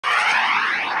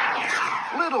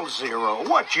Little Zero,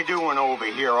 what you doing over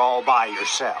here all by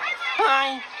yourself?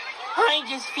 I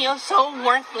just feel so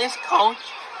worthless, Coach.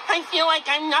 I feel like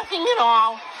I'm nothing at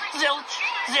all. Zilch,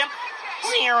 zip,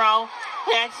 zero.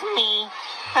 That's me.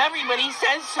 Everybody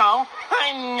says so.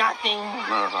 I'm nothing.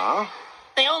 Uh-huh.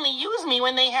 They only use me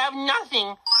when they have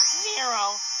nothing. Zero.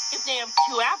 If they have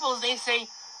 2 apples, they say,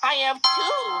 I have 2.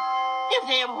 If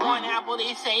they have 1 apple,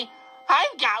 they say,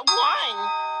 I've got 1.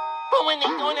 But when they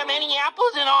don't have any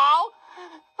apples at all,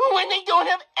 when they don't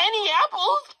have any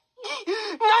apples,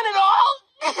 none at all,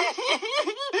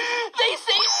 they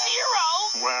say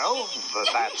 0. Well,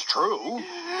 that's true.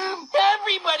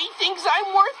 Everybody thinks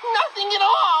I'm worth nothing at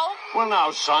all. Well,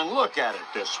 now, son, look at it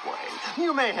this way.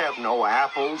 You may have no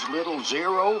apples, Little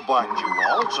Zero, but you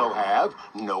also have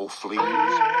no fleas,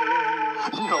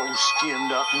 no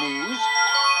skinned-up knees.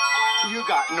 You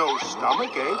got no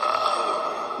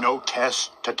stomachache, no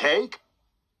test to take.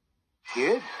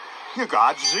 Kid, you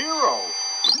got 0.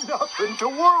 Nothing to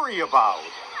worry about.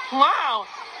 Wow,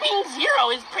 being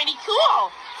 0 is pretty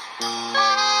cool.